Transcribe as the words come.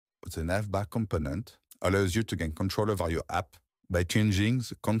the Navbar component allows you to gain control over your app by changing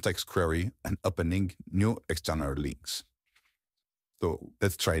the context query and opening new external links. So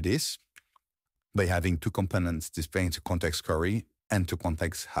let's try this by having two components displaying the context query and the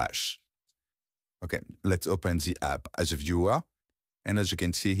context hash. Okay, let's open the app as a viewer. And as you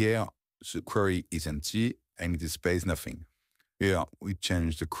can see here, the query is empty and it displays nothing. Here we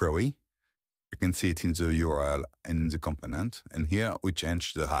change the query. You can see it in the URL and in the component. And here we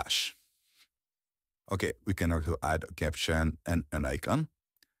change the hash. Okay, we can also add a caption and an icon.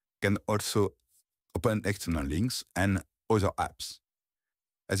 We can also open external links and other apps.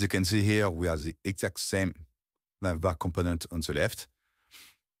 As you can see here, we have the exact same Navbar component on the left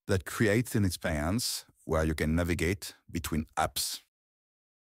that creates an experience where you can navigate between apps.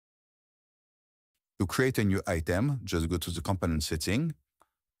 To create a new item, just go to the component setting,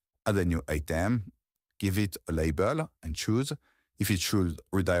 add a new item, give it a label and choose if it should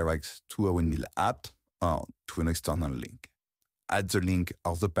redirect to a Windmill app or to an external link. Add the link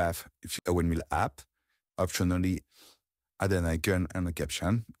or the path if a Windmill app, optionally add an icon and a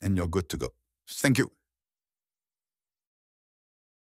caption, and you're good to go. Thank you.